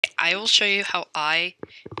I will show you how I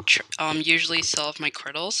usually solve my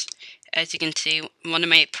Quordles. As you can see, one of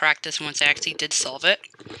my practice once I actually did solve it.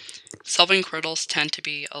 Solving Quordles tend to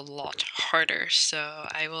be a lot harder, so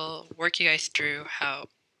I will work you guys through how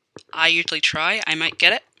I usually try. I might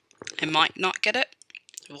get it, I might not get it.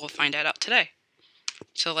 We'll find that out today.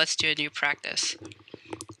 So let's do a new practice.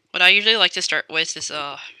 What I usually like to start with is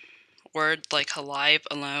a word like alive,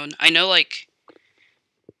 alone. I know like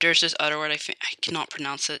there's this other word I cannot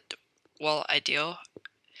pronounce it well. Ideal.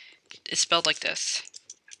 It's spelled like this,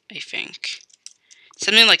 I think.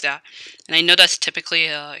 Something like that. And I know that's typically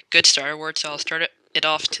a good starter word, so I'll start it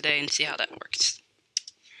off today and see how that works.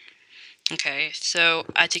 Okay, so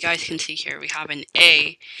as you guys can see here, we have an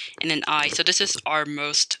A and an I. So this is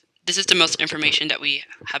the most information that we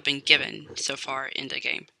have been given so far in the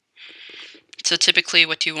game. So typically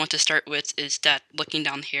what you want to start with is that looking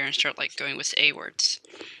down here and start like going with A words.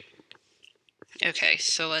 Okay,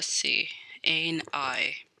 so let's see. A and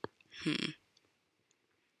I.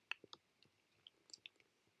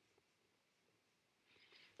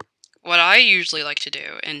 What I usually like to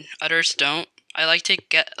do, and others don't, I like to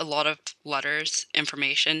get a lot of letters,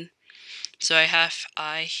 information. So I have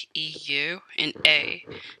I, E, U, and A.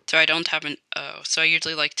 So I don't have an O. So I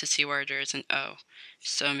usually like to see where there is an O.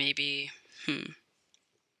 So maybe,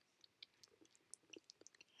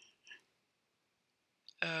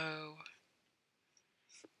 O,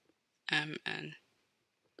 M, N.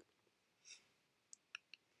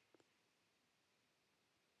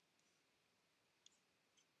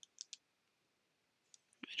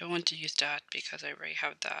 I don't want to use that because I already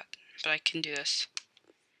have that. But I can do this.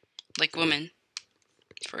 Like woman,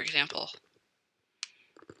 for example.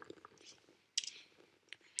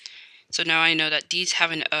 So now I know that these have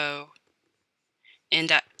an O, and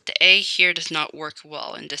that the A here does not work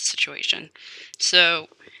well in this situation. So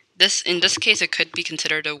in this case, it could be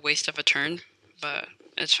considered a waste of a turn, but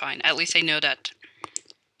it's fine. At least I know that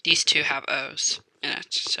these two have O's in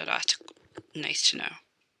it, so that's nice to know.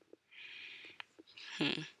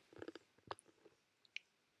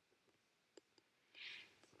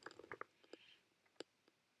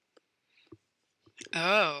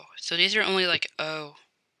 Oh, so these are only like O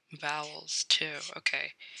vowels too.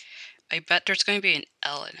 Okay. I bet there's going to be an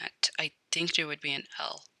L in it. I think there would be an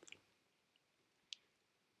L.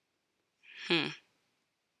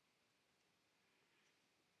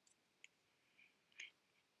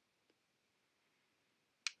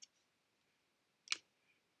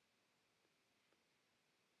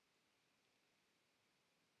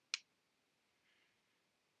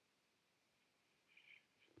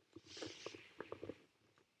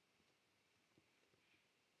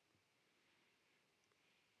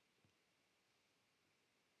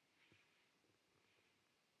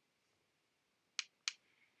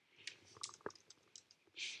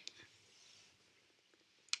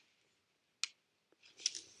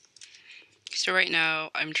 So right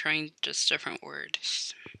now, I'm trying just different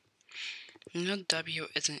words. No W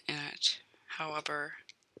isn't in it. However,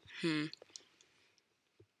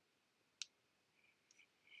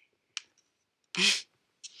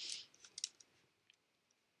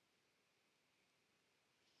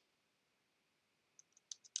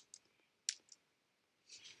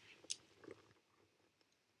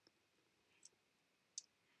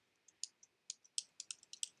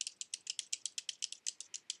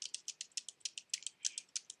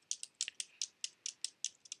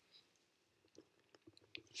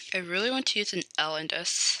 I really want to use an L in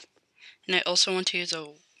this. And I also want to use a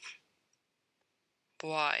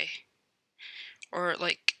Y. Or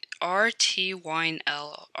like R, T, Y, and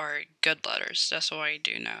L are good letters. That's what I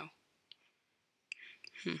do know.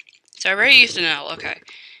 So I already used an L. Okay.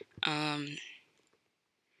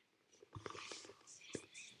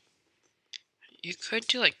 You could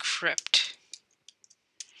do like crypt.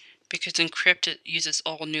 Because in crypt it uses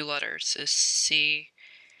all new letters. It's C,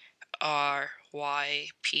 R, Y,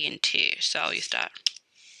 P, and T. So I'll use that.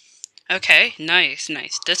 Okay, nice.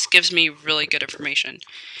 This gives me really good information.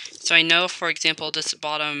 So I know, for example, this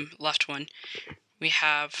bottom left one, we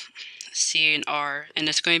have C and R, and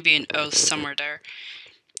it's going to be an O somewhere there.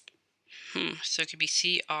 So it could be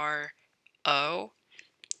C, R, O,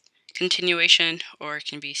 continuation, or it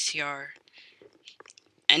can be C, R,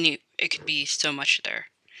 and it could be so much there.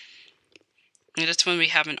 And this one we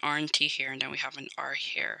have an R and T here, and then we have an R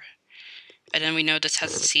here. And then we know this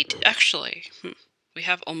has a C. Actually, we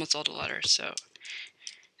have almost all the letters, so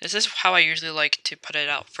this is how I usually like to put it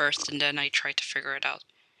out first, and then I try to figure it out.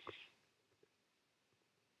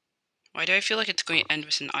 Why do I feel like it's going to end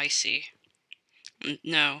with an IC?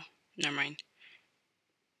 No, never mind.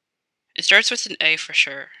 It starts with an A for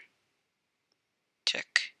sure.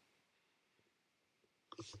 Tick.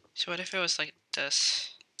 So what if it was like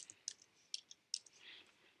this?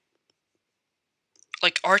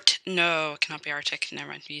 Like art? No, it cannot be Arctic. Never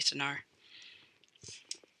mind, we used an R.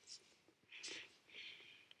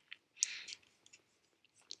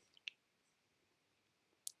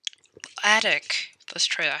 Attic. Let's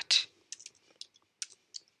try that.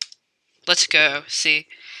 Let's go. See,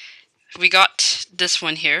 we got this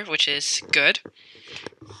one here, which is good.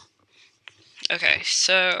 Okay,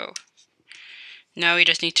 so now we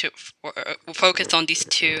just need to focus on these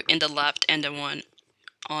two in the left and the one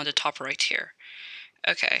on the top right here.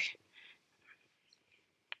 Okay.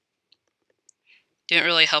 Didn't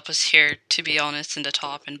really help us here, to be honest, in the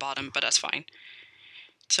top and bottom, but that's fine.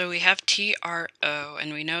 So we have TRO,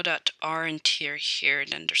 and we know that R and T are here,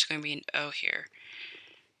 and then there's going to be an O here.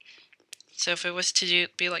 So if it was to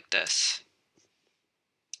be like this,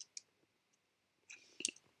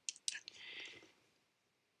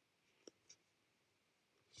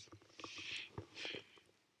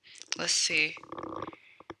 let's see,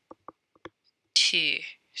 T.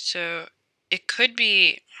 So it could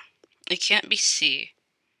be, it can't be C.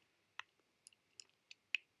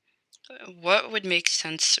 What would make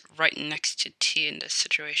sense right next to T in this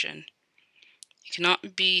situation? It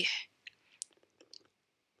cannot be,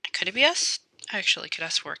 could it be S? Actually, could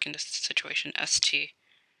S work in this situation? ST.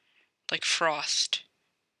 Like frost.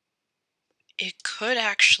 It could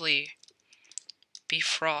actually be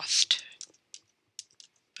frost.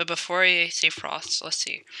 But before I say frost, let's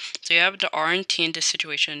see. So you have the R and T in this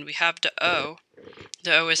situation. We have the O.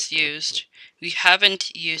 The O is used. We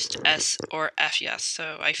haven't used S or F yet,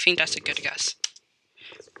 so I think that's a good guess.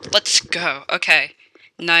 Let's go. Okay.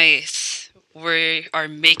 Nice. We are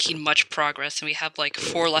making much progress, and we have like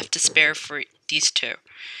 4 left to spare for these two.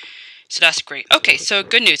 So that's great. Okay, so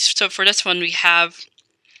good news. So for this one, we have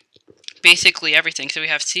basically everything. So we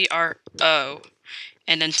have CRO,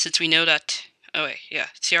 and then since we know that, oh wait, yeah,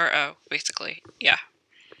 CRO, basically, yeah.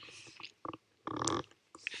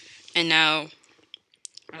 And now,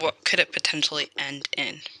 what could it potentially end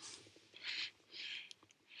in?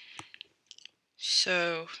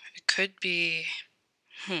 So, it could be,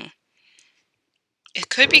 it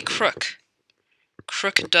could be crook.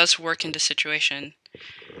 Crook does work in this situation.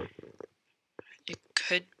 It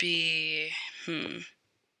could be,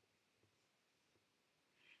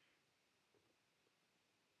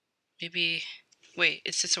 maybe, wait,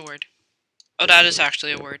 is this a word? Oh, that is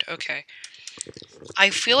actually a word, okay. I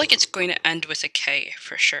feel like it's going to end with a K,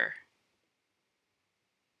 for sure.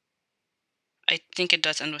 I think it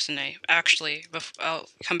does end with an A. Actually, I'll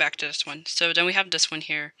come back to this one. So then we have this one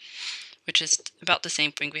here, which is about the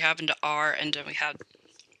same thing. We have the R, and then we have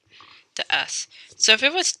the S. So if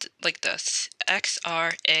it was like this, X,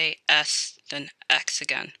 R, A, S, then X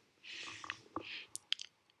again.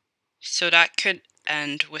 So that could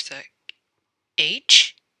end with a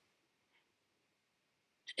H.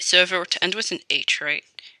 So if it were to end with an H, right,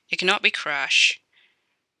 it cannot be crash.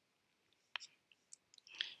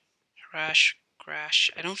 Crash.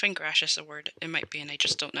 I don't think crash is a word. It might be, and I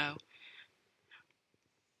just don't know.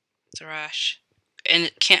 Thrash. And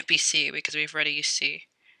it can't be C because we've already used C.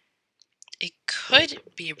 It could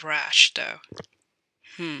be brash, though.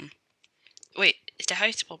 Wait, is that how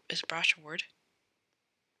you spell? Is brash a word?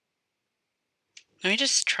 Let me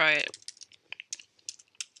just try it.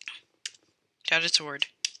 That is a word.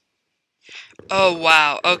 Oh,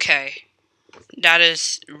 wow. Okay. That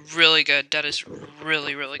is really good. That is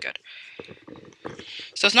really, really good.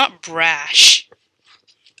 So it's not brash.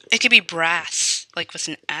 It could be brass, like with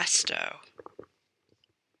an S, though.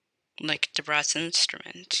 Like the brass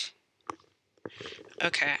instrument.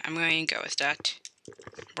 Okay, I'm going to go with that.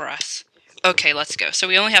 Brass. Okay, let's go. So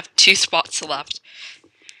we only have 2 spots left.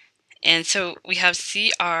 And so we have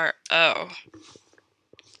CRO. Oh,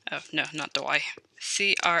 no, not the Y.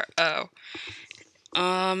 CRO.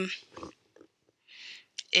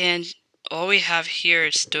 And all we have here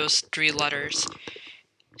is those 3 letters.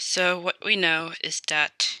 So what we know is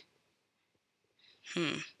that,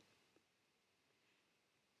 I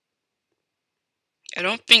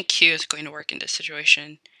don't think Q is going to work in this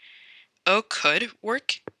situation. O could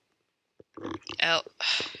work. L,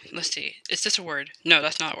 let's see, is this a word? No,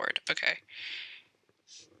 that's not a word. Okay.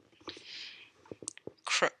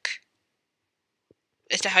 Crook.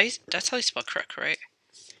 Is that how you, that's how you spell crook, right?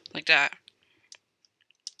 Like that.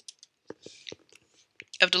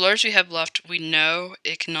 Of the letters we have left, we know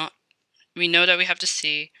it cannot, we know that we have to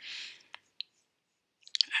C.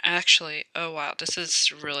 Actually, oh wow, this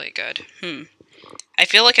is really good. I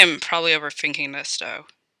feel like I'm probably overthinking this, though.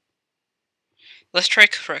 Let's try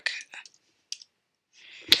crook.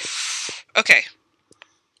 Okay.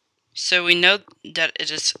 So we know that it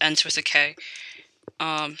just ends with a K.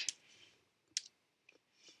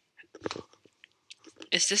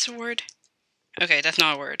 Is this a word? Okay, that's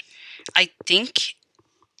not a word. I think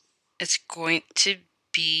it's going to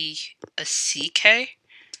be a CK.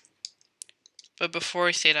 But before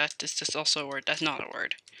I say that, this is also a word. That's not a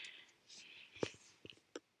word.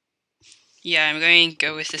 Yeah, I'm going to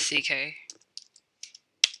go with the CK.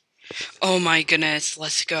 Oh my goodness,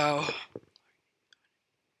 let's go.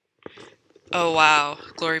 Oh wow,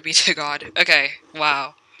 glory be to God. Okay,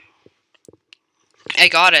 wow. I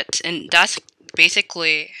got it, and that's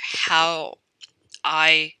basically how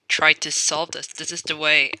I tried to solve this. This is the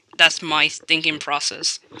way, that's my thinking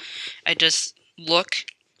process. I just look.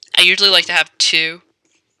 I usually like to have two,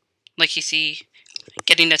 like you see,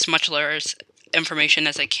 getting as much layers information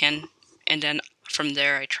as I can, and then from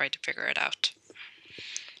there I try to figure it out.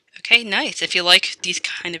 Okay, nice. If you like these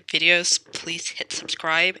kind of videos, please hit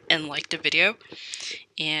subscribe and like the video.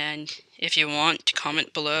 And if you want,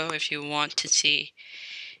 comment below if you want to see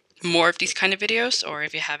more of these kind of videos or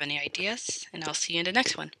if you have any ideas. And I'll see you in the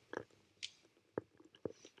next one.